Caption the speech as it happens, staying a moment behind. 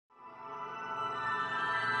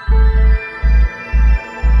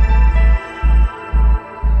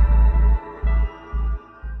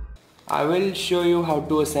I will show you how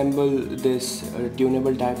to assemble this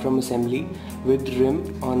tunable diaphragm assembly with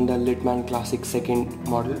rim on the Littman Classic 2nd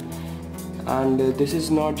model. And this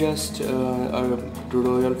is not just a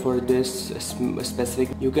tutorial for this specific.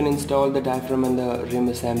 You can install the diaphragm and the rim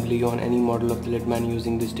assembly on any model of the Littman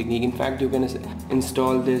using this technique. In fact, you can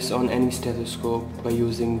install this on any stethoscope by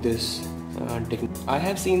using this technique. I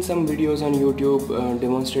have seen some videos on YouTube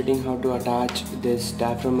demonstrating how to attach this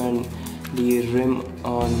diaphragm and the rim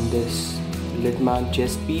on this Littman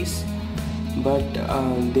chest piece, but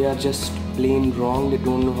they are just plain wrong. They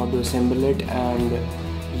don't know how to assemble it, and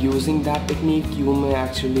using that technique you may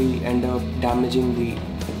actually end up damaging the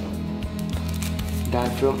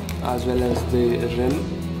diaphragm as well as the rim,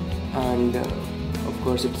 and of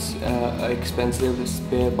course it's expensive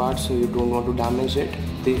spare part, so you don't want to damage it.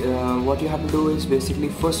 What you have to do is basically,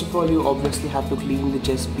 first of all, you obviously have to clean the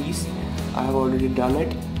chest piece. I have already done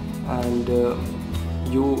it, and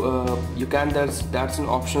you can, that's an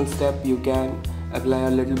optional step. You can apply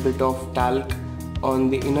a little bit of talc on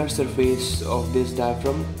the inner surface of this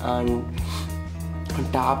diaphragm and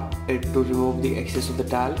tap it to remove the excess of the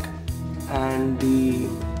talc. And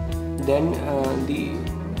then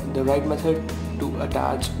the right method to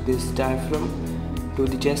attach this diaphragm to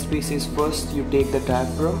the chest piece is, first you take the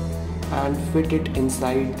diaphragm and fit it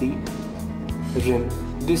inside the rim.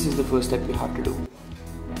 This is the first step you have to do.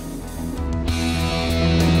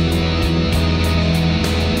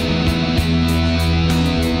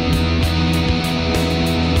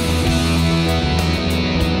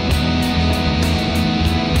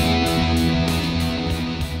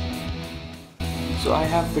 So I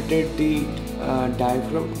have fitted the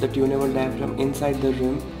diaphragm, the tunable diaphragm, inside the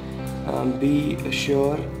rim. Be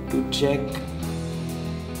sure to check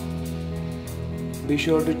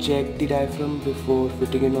the diaphragm before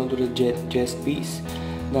fitting it onto the chest piece,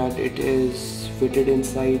 that it is fitted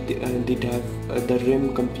inside the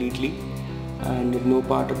rim completely, and no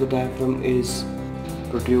part of the diaphragm is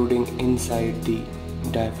protruding inside the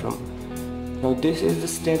diaphragm. Now this is the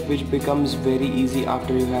step which becomes very easy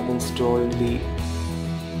after you have installed the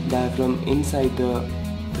diaphragm inside the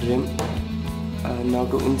rim. Now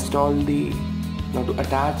to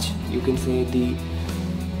attach, you can say, the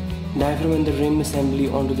diaphragm and the rim assembly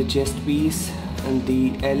onto the chest piece, and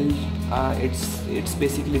the L, it's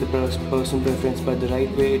basically the personal preference, but the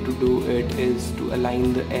right way to do it is to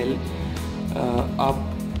align the L up.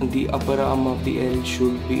 The upper arm of the L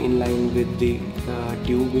should be in line with the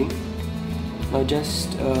tubing. Now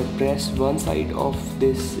just press one side of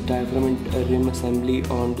this diaphragm and rim assembly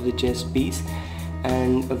onto the chest piece,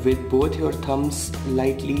 and with both your thumbs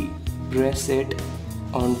lightly press it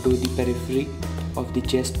onto the periphery of the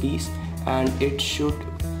chest piece, and it should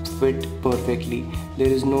fit perfectly. There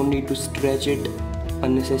is no need to stretch it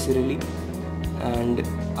unnecessarily, and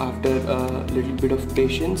after a little bit of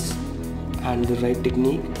patience and the right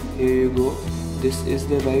technique, here you go. This is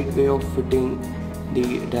the right way of fitting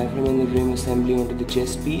the diaphragm and the rim assembly onto the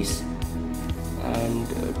chest piece, and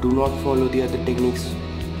do not follow the other techniques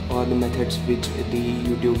or the methods which the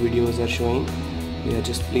YouTube videos are showing. They are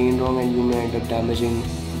just plain wrong, and you may end up damaging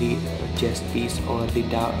the chest piece or the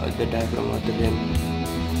diaphragm or the rim.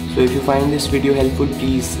 So if you find this video helpful,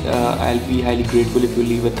 please, I'll be highly grateful if you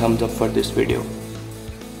leave a thumbs up for this video.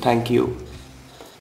 Thank you.